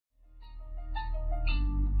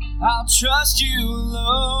I'll trust you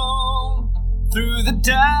alone through the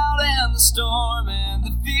doubt and the storm and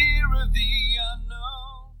the fear of the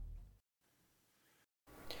unknown.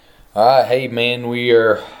 All right, hey man, we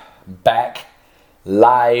are back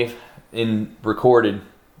live and recorded.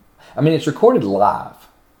 I mean, it's recorded live,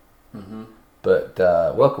 but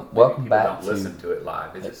welcome back. Don't listen to it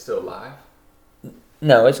live. Is it still live?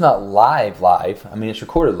 No, it's not live. I mean, it's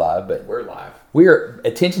recorded live, but We're live. we are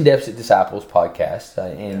Attention Deficit Disciples podcast,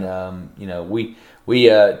 we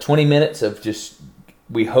 20 minutes of just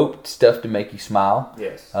we hope stuff to make you smile.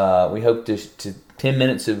 Yes. We hope to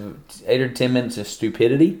 8 or 10 minutes of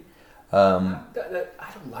stupidity. I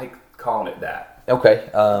don't like calling it that. Okay.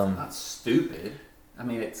 It's not stupid. I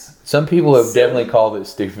mean, it's Some people have silly. definitely called it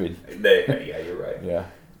stupid. Yeah, you're right. Yeah.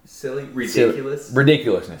 Silly, ridiculous.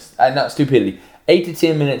 Ridiculousness. Not stupidity. 8 to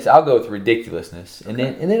 10 minutes. I'll go with ridiculousness, and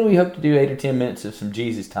then we hope to do 8 or 10 minutes of some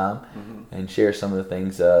Jesus time, and share some of the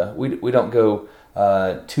things. We don't go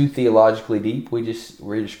too theologically deep. We just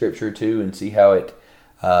read a scripture or two and see how it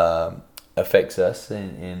affects us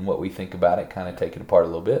and what we think about it. Kind of take it apart a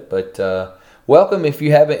little bit. But welcome if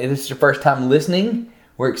you haven't. If this is your first time listening.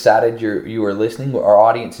 We're excited you are listening. Our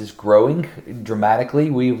audience is growing dramatically.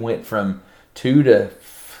 We went from 2 to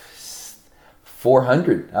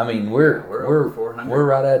 400. I mean, we're over 400. We're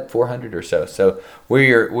right at 400 or so. So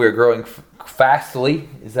we're growing fastly.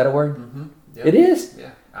 Is that a word? Mm-hmm. Yep. It is.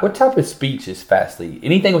 Yeah. What type of speech is fastly?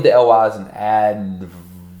 Anything with the ly is an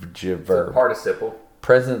adverb. Participle.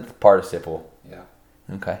 Present participle. Yeah.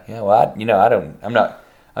 Okay. Yeah. Well, I'm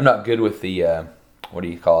not good with the what do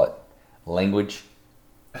you call it? Language.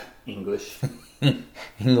 English.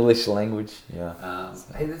 English language. Yeah.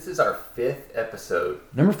 Hey, this is our 5th episode.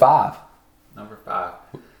 Number 5. Number 5.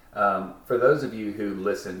 For those of you who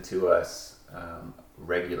listen to us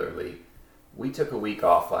regularly, we took a week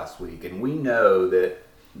off last week, and we know that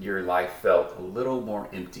your life felt a little more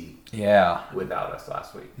empty Yeah. without us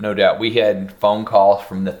last week. No doubt. We had phone calls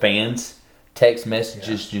from the fans, text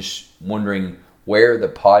messages, just wondering where the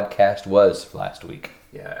podcast was last week.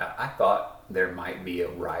 Yeah, I thought there might be a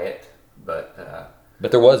riot, but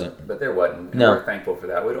there wasn't. But there wasn't. And No. We're thankful for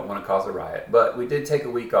that. We don't want to cause a riot. But we did take a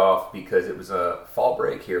week off because it was a fall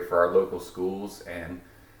break here for our local schools, and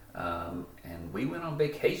we went on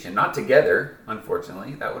vacation. Not together,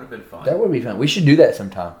 unfortunately. That would have been fun. That would be fun. We should do that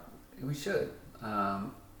sometime. We should.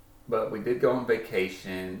 But we did go on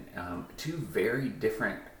vacation. 2 very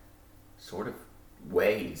different sort of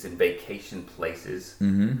ways and vacation places.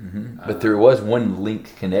 But there was one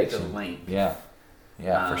linked connection. There's a link. Yeah,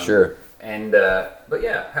 for sure. And but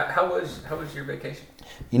yeah, how was your vacation?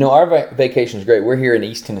 Our vacation is great. We're here in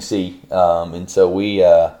East Tennessee, and so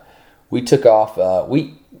we took off.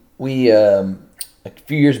 We a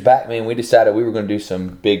few years back, man, we decided we were going to do some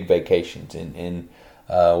big vacations, and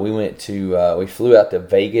we went to we flew out to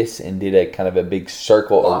Vegas and did a kind of a big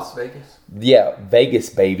circle. Las Vegas? Yeah,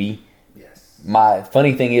 Vegas, baby. Yes. My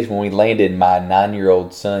funny thing is when we landed, my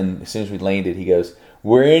 9-year-old son, as soon as we landed, he goes,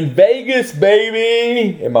 "We're in Vegas,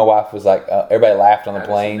 baby!" And my wife was like, everybody laughed on the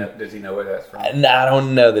plane. Does he know where that's from? No, I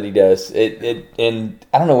don't know that he does. And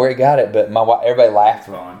I don't know where he got it, but my wife, everybody laughed.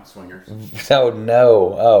 On Swingers. Oh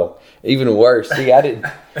no! Oh, even worse. See, I didn't.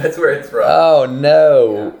 That's where it's from. Oh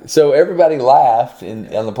no! Yeah. So everybody laughed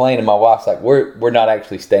on the plane, and my wife's like, "We're not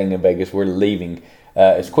actually staying in Vegas. We're leaving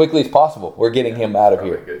as quickly as possible. We're getting him out of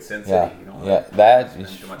Probably here." Good Sin Yeah, City. You don't yeah. want That to is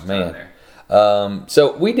spend too much time man. there.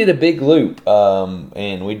 So we did a big loop,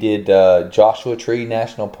 and we did Joshua Tree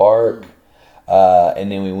National Park,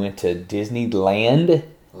 and then we went to Disneyland.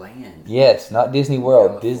 Land. Yes, not Disney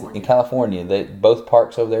World, California. In California. Both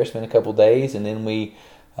parks over there. Spent a couple days, and then we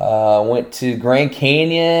went to Grand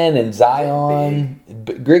Canyon and Zion.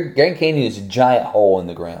 Grand Canyon is a giant hole in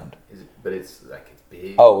the ground. But it's like it's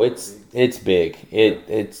big. Oh, it's big.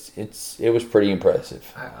 It was pretty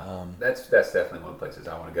impressive. That's definitely one of the places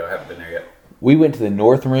I want to go. I haven't been there yet. We went to the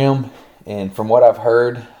North Rim, and from what I've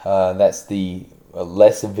heard, that's the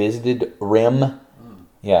less visited rim.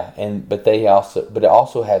 Yeah, but it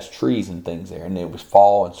also has trees and things there, and it was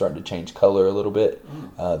fall and starting to change color a little bit.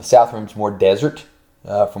 The South Rim's more desert,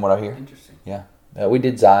 from what I hear. Interesting. Yeah, we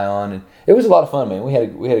did Zion, and it was a lot of fun, man. We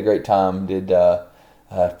had a great time. Did a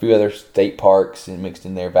few other state parks and mixed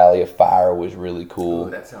in there. Valley of Fire was really cool. Oh,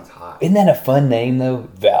 that sounds hot. Isn't that a fun name though?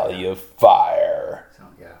 Valley of Fire.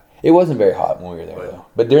 Yeah. It wasn't very hot when we were there though.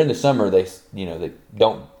 But during the summer, they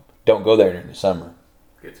don't go there during the summer.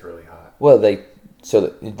 It gets really hot. Well, they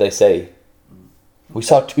say we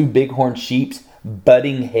saw 2 bighorn sheeps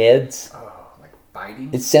butting heads. Oh, like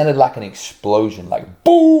biting? It sounded like an explosion, like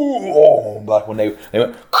boom, like when they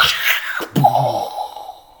went.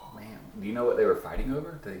 Man, you know what they were fighting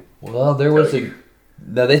over? Well, there was a...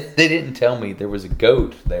 No, they didn't tell me there was a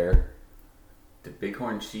goat there. Did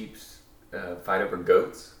bighorn sheeps fight over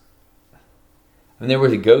goats? And there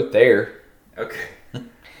was a goat there. Okay.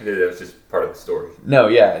 That was just part of the story. No,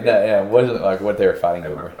 it wasn't like what they were fighting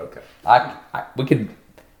over. Okay. I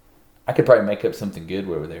could probably make up something good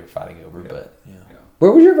where they were fighting over, but yeah.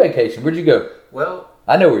 Where was your vacation? Where'd you go? Well,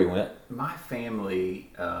 I know where you went. My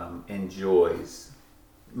family enjoys.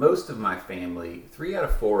 Most of my family, 3 out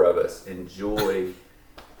of 4 of us, enjoy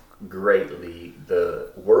greatly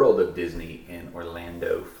the world of Disney in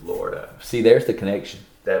Orlando, Florida. See, there's the connection.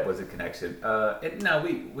 That was a connection. No,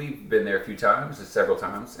 we've been there a few times, several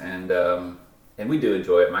times, and we do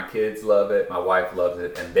enjoy it. My kids love it. My wife loves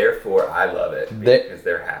it, and therefore I love it because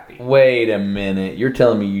they're happy. Wait a minute. You're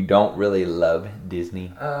telling me you don't really love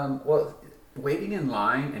Disney? Well, waiting in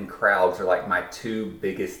line and crowds are like my 2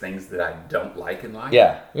 biggest things that I don't like in life.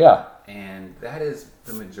 Yeah. And that is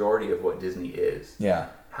the majority of what Disney is. Yeah.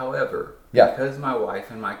 However, Yeah. because my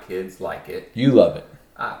wife and my kids like it, You love it.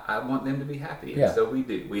 I want them to be happy. Yeah. And so we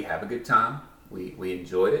do. We have a good time. We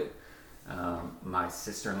enjoyed it. My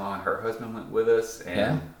sister-in-law and her husband went with us,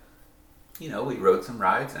 and we rode some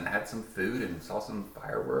rides and had some food and saw some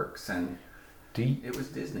fireworks, and it was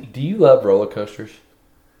Disney. Do you love roller coasters?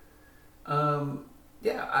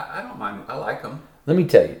 Yeah, I don't mind. I like them. Let me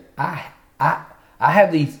tell you, I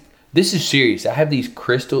have these. This is serious. I have these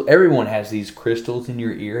crystals. Everyone has these crystals in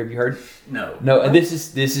your ear. Have you heard? No. And this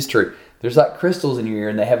is true. There's like crystals in your ear,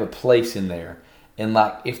 and they have a place in there. And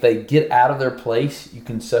like, if they get out of their place, you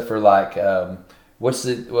can suffer like what's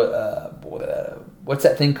that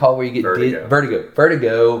thing called where you get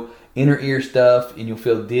vertigo, inner ear stuff, and you'll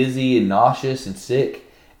feel dizzy and nauseous and sick.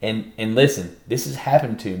 And listen, this has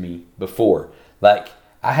happened to me before. Like,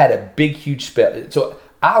 I had a big, huge spell. So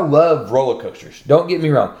I love roller coasters. Don't get me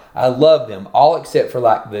wrong. I love them, all except for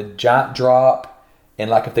like the giant drop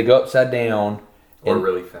and like if they go upside down. Or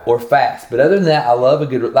really fast. Or fast. But other than that, I love a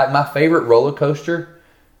good... Like, my favorite roller coaster...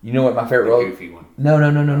 You know what my favorite roller... goofy one. No.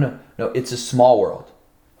 No, it's a Small World.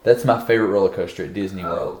 That's my favorite roller coaster at Disney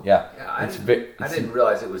World. Yeah. I didn't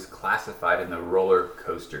realize it was classified in the roller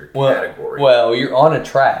coaster category. Well, you're on a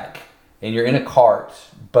track, and you're in a cart,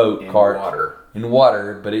 boat cart. In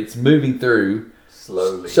water, but it's moving through.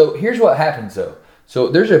 Slowly. So, here's what happens, though. So,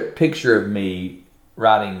 there's a picture of me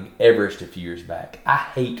riding Everest a few years back. I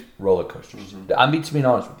hate roller coasters. Mm-hmm. I'm just being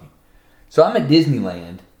honest with you. So I'm at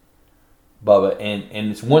Disneyland, Bubba, and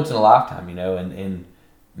it's once in a lifetime, and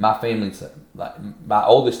my family's like, my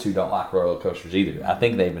oldest 2 don't like roller coasters either. I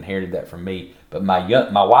think they've inherited that from me. But my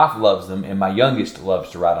wife loves them, and my youngest loves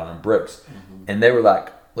to ride on them, Brooks. Mm-hmm. And they were like,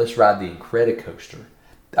 let's ride the Incredicoaster.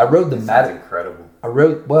 I rode the incredible. I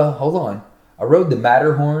rode the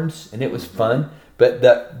Matterhorns, and it was fun. But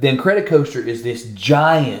the Incredicoaster is this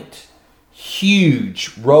giant,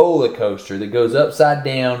 huge roller coaster that goes upside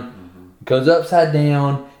down.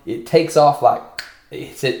 Mm-hmm. It takes off like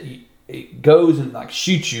it goes and like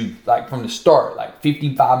shoots you like from the start, like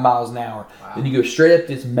 55 miles an hour. Wow. Then you go straight up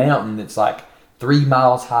this mountain that's like 3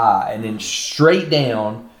 miles high, and then straight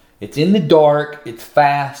down. It's in the dark. It's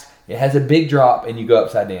fast. It has a big drop, and you go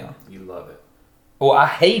upside down. You love it. Well, I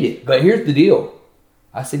hate it, but here's the deal.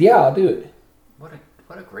 I said, yeah, I'll do it.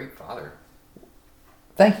 What a great father.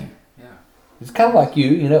 Thank you. Yeah. It's kind of like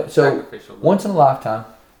you, so once in a lifetime.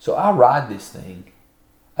 So I ride this thing.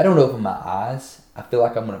 I don't open my eyes. I feel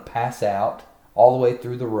like I'm going to pass out all the way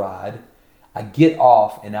through the ride. I get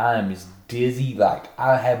off and I am as dizzy. Like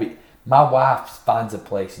I have it. My wife finds a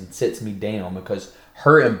place and sits me down because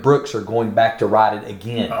her and Brooks are going back to ride it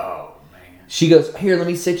again. Oh, man. She goes, here, let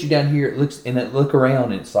me sit you down here. Look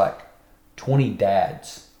around, and it's like 20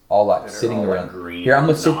 dads. All like sitting around. Green, here,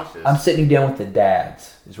 I'm sitting down with the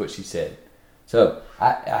dads, is what she said. So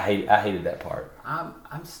I hated that part.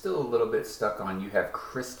 I'm still a little bit stuck on you have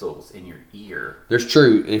crystals in your ear. There's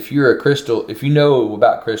true. If you're if you know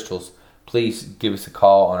about crystals, please give us a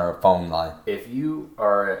call on our phone line. If you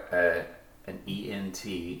are an ENT,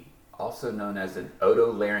 also known as an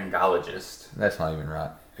otolaryngologist. That's not even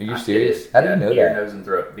right. Are you serious? I didn't know ear, that. Nose, and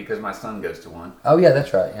throat, because my son goes to one. Oh yeah,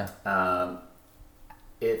 that's right. Yeah.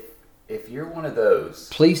 If you're one of those,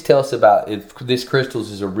 please tell us about if this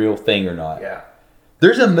crystals is a real thing or not. Yeah.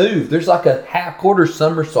 There's a move. There's like a half-quarter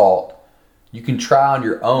somersault you can try on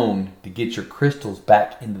your own to get your crystals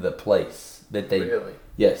back into the place that they. Really?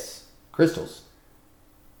 Yes, crystals.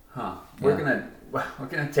 Huh. Yeah. We're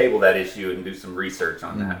gonna table that issue and do some research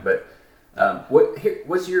on that. But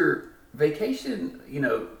was your vacation?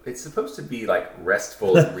 It's supposed to be like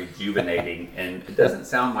restful and rejuvenating, and it doesn't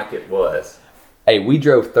sound like it was. Hey, we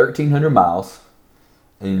drove 1,300 miles.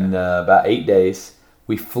 in about 8 days.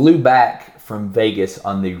 We flew back from Vegas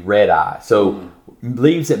on the red eye. So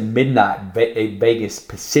leaves at midnight Vegas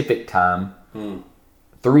Pacific time.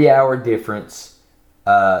 3 hour difference.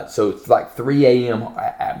 So it's like 3 a.m.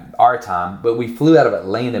 our time. But we flew out of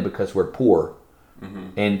Atlanta because we're poor.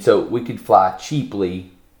 And so we could fly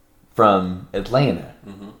cheaply from Atlanta.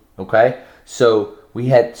 Okay? So we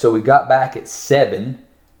got back at 7.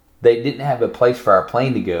 They didn't have a place for our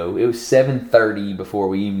plane to go. It was 7:30 before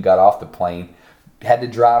we even got off the plane. Had to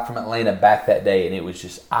drive from Atlanta back that day, and it was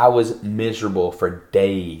just, I was miserable for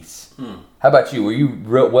days. How about you? Were you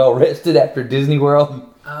well rested after Disney World?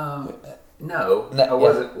 No, I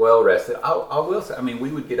wasn't well rested. I will say, I mean,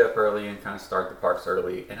 we would get up early and kind of start the parks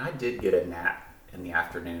early, and I did get a nap in the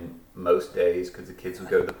afternoon most days because the kids would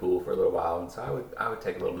go to the pool for a little while, and so I would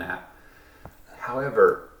take a little nap.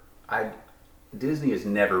 However, Disney is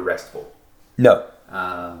never restful. No.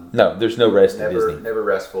 No, there's no rest at Disney. Never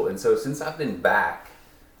restful. And so since I've been back,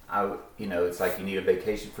 it's like you need a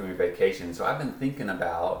vacation from your vacation. So I've been thinking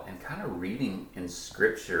about and kind of reading in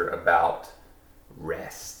Scripture about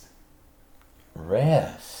rest.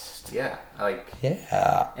 Rest. Yeah,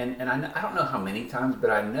 Yeah. And I don't know how many times, but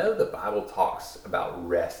I know the Bible talks about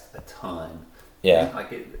rest a ton. Yeah.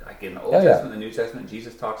 Like in the Old Testament, the New Testament,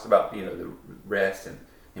 Jesus talks about the rest and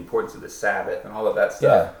the importance of the Sabbath and all of that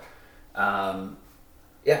stuff.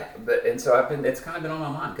 So it's kind of been on my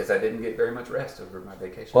mind because I didn't get very much rest over my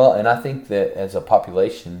vacation. Well, and I think that as a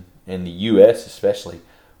population in the U.S. especially,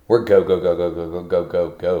 we're go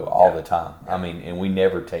all the time. I mean, and we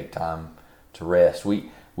never take time to rest.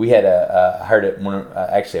 We had I heard it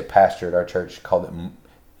actually a pastor at our church called it.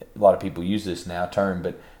 A lot of people use this now term,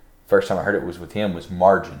 but first time I heard it was with him was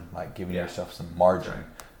margin, like giving yourself some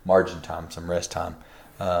margin time, some rest time.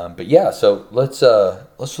 But yeah, so let's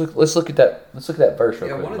look at that. Let's look at that verse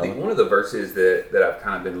real quick. One of the verses that I've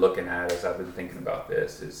kind of been looking at as I've been thinking about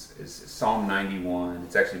this is Psalm 91.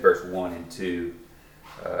 It's actually verse 1 and 2.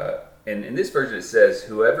 And in this version it says,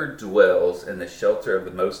 "Whoever dwells in the shelter of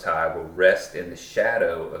the Most High will rest in the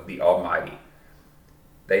shadow of the Almighty.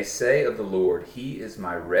 They say of the Lord, He is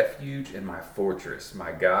my refuge and my fortress,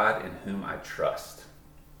 my God in whom I trust."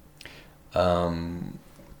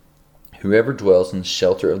 Whoever dwells in the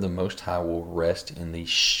shelter of the Most High will rest in the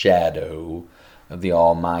shadow of the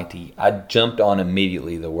Almighty. I jumped on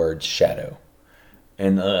immediately the word shadow.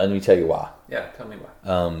 And let me tell you why. Yeah, tell me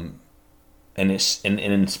why.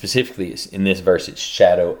 And specifically in this verse, it's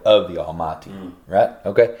shadow of the Almighty. Right?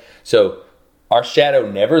 Okay. So our shadow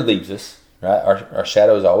never leaves us. Right? Our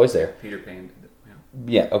shadow is always there. Peter Pan.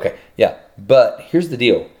 Yeah, okay. Yeah. But here's the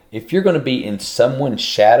deal. If you're going to be in someone's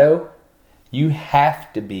shadow, you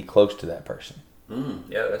have to be close to that person.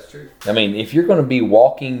 Yeah, that's true. I mean, if you're going to be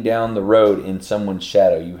walking down the road in someone's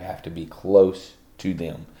shadow, you have to be close to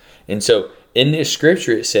them. And so in this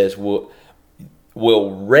scripture, it says, will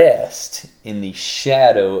rest in the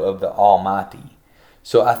shadow of the Almighty.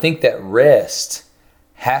 So I think that rest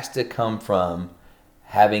has to come from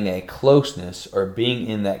having a closeness or being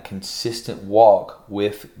in that consistent walk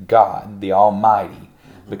with God, the Almighty,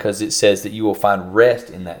 because it says that you will find rest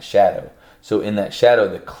in that shadow. So in that shadow,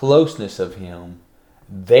 the closeness of Him,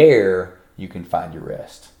 there you can find your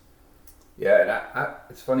rest. Yeah, and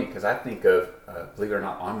it's funny because I think of, believe it or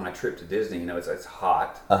not, on my trip to Disney, it's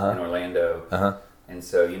hot in Orlando. And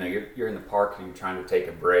so, you're in the park and you're trying to take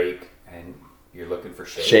a break and you're looking for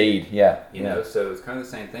shade. So it's kind of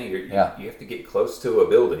the same thing. You have to get close to a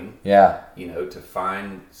building. To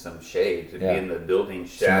find some shade, to be in the building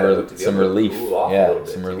shadow, to be able to cool off a little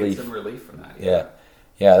bit, get some relief from that.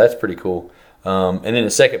 Yeah, that's pretty cool. And then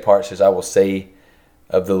the second part says, "I will say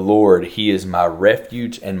of the Lord, He is my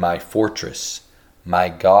refuge and my fortress, my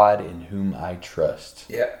God in whom I trust."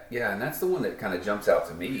 Yeah, and that's the one that kind of jumps out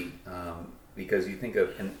to me because you think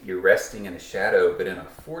of you're resting in a shadow, but in a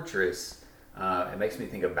fortress, it makes me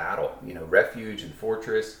think of battle. Refuge and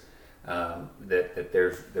fortress. That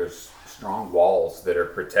there's strong walls that are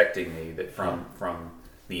protecting me from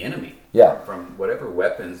the enemy. From whatever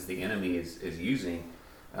weapons the enemy is using.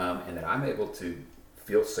 And that I'm able to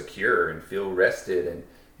feel secure and feel rested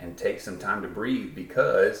and take some time to breathe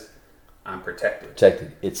because I'm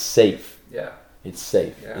protected. It's safe. Yeah. It's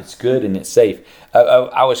safe. Yeah. It's good and it's safe.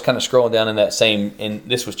 I was kind of scrolling down in that same, and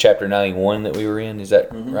this was chapter 91 that we were in. Is that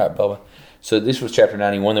right, Bubba? So this was chapter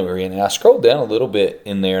 91 that we were in, and I scrolled down a little bit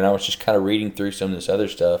in there, and I was just kind of reading through some of this other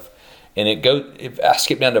stuff, and I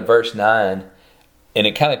skipped down to verse 9, and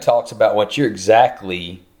it kind of talks about what you're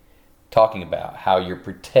exactly talking about, how you're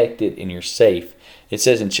protected and you're safe. It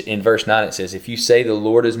says in verse 9, it says, "If you say the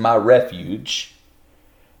Lord is my refuge,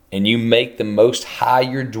 and you make the Most High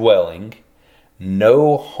your dwelling,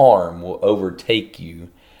 no harm will overtake you.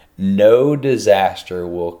 No disaster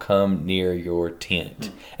will come near your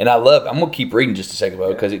tent. And I'm going to keep reading just a second,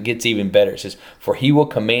 because it gets even better. It says, for he will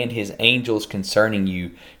command his angels concerning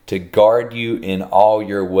you to guard you in all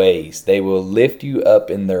your ways. They will lift you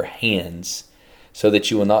up in their hands so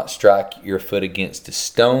that you will not strike your foot against a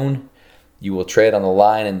stone. You will tread on the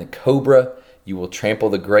lion and the cobra. You will trample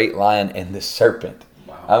the great lion and the serpent.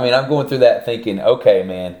 Wow. I mean, I'm going through that thinking, okay,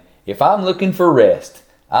 man, if I'm looking for rest,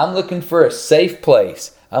 I'm looking for a safe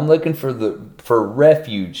place, I'm looking for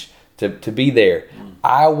refuge to be there.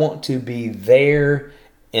 I want to be there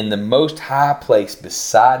in the most high place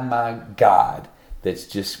beside my God that's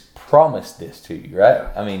just promised this to you, right?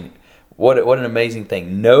 I mean, what an amazing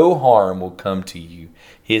thing. No harm will come to you.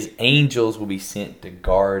 His angels will be sent to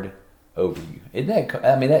guard over you. Isn't that,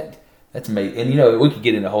 I mean, that's amazing. And we could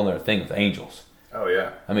get into a whole other thing with angels. Oh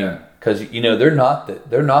yeah. I mean, because they're not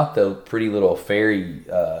the pretty little fairy,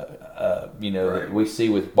 that we see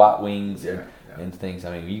with white wings and things.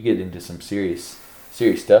 I mean, you get into some serious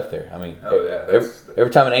stuff there. I mean,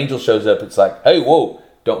 every time an angel shows up, it's like, hey, whoa,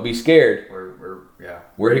 don't be scared.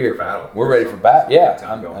 We're here for battle. We're ready for battle. Yeah,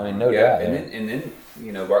 I mean, no doubt. And then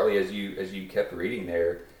Bartley, as you kept reading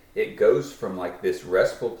there, it goes from like this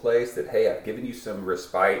restful place that, hey, I've given you some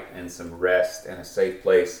respite and some rest and a safe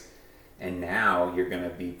place. And now you're going to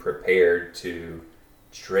be prepared to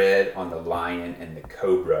tread on the lion and the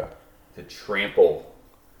cobra, to trample.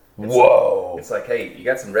 Whoa! It's like, hey, you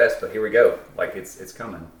got some rest, but here we go. Like it's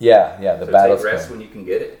coming. Yeah. The battle's take rest coming. when you can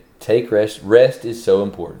get it. Take rest. Rest is so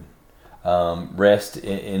important. Rest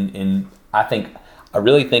in I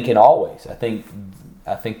really think in all ways. I think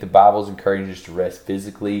the Bible's encouraging us to rest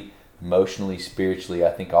physically, emotionally, spiritually.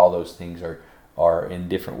 I think all those things are in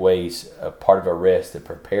different ways a part of our rest that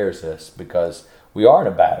prepares us, because we are in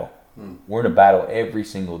a battle. We're in a battle every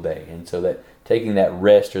single day. And so that taking that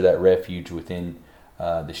rest or that refuge within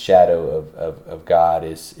the shadow of God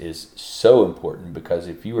is so important, because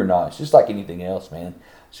if you are not, it's just like anything else, man.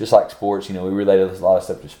 It's just like sports. We relate a lot of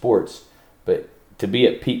stuff to sports, but to be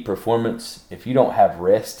at peak performance, if you don't have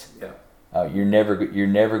rest, you're never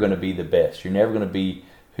going to be the best. You're never going to be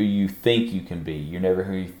who you think you can be. You're never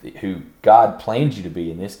who God planned you to be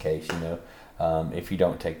in this case, if you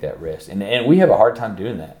don't take that rest. And we have a hard time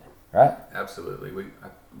doing that, right? Absolutely.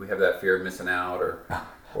 We have that fear of missing out or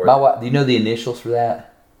my wife, do you know the initials for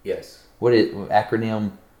that? Yes. What is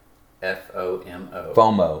acronym?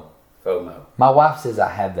 FOMO. FOMO. My wife says I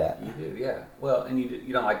have that. You do, yeah. Well, and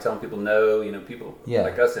you don't like telling people no. People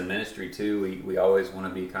like us in ministry too. We always want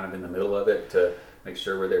to be kind of in the middle of it to make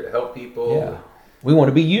sure we're there to help people. Yeah. We want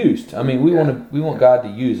to be used. I mean, we want God to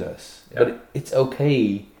use us, but it's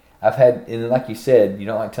okay. And like you said, you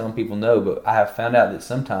don't like telling people no, but I have found out that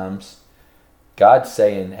sometimes God's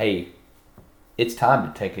saying, "Hey, it's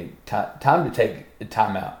time to take a time to take a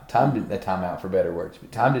time out, a time out for better words,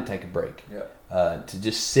 but time to take a break, to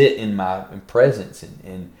just sit in my presence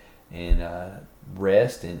and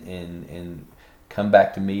rest and come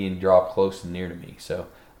back to me and draw close and near to me." So.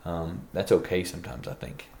 That's okay sometimes, I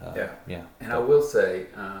think. Yeah. And I will say,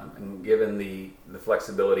 and given the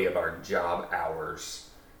flexibility of our job hours,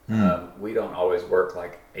 we don't always work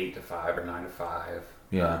like 8 to 5 or 9 to 5.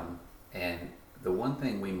 Yeah. And the one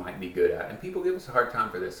thing we might be good at, and people give us a hard time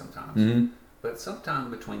for this sometimes, but sometime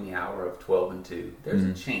between the hour of 12 and 2, there's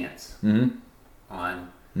a chance on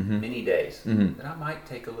many days that I might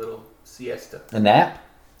take a little siesta. A nap?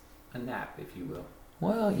 A nap, if you will.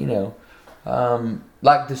 Well,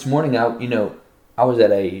 like this morning, I was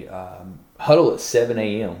at a huddle at 7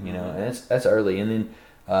 a.m. And that's early. And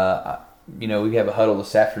then we have a huddle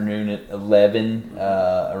this afternoon at 11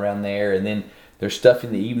 around there. And then there's stuff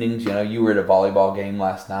in the evenings. You were at a volleyball game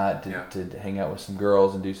last night to hang out with some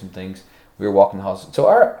girls and do some things. We were walking the halls. So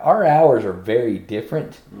our hours are very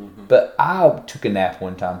different. But I took a nap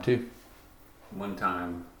one time too. One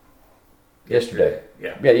time. Yesterday.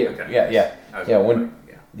 Yeah.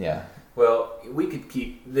 Yeah. Well, we could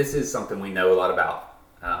keep. This is something we know a lot about,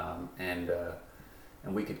 and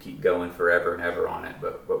we could keep going forever and ever on it.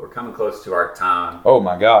 But we're coming close to our time. Oh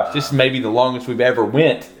my gosh, this may be the longest we've ever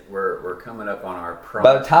went. We're coming up on our.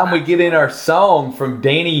 By the time we get in our song from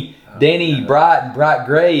Danny Bright and Bright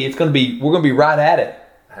Gray, we're gonna be right at it.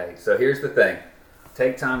 Hey, so here's the thing: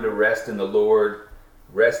 take time to rest in the Lord,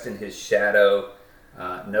 rest in His shadow.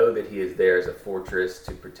 Know that He is there as a fortress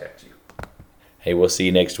to protect you. Hey, we'll see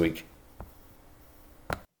you next week.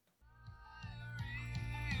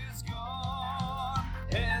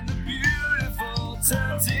 And the beautiful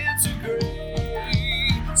turns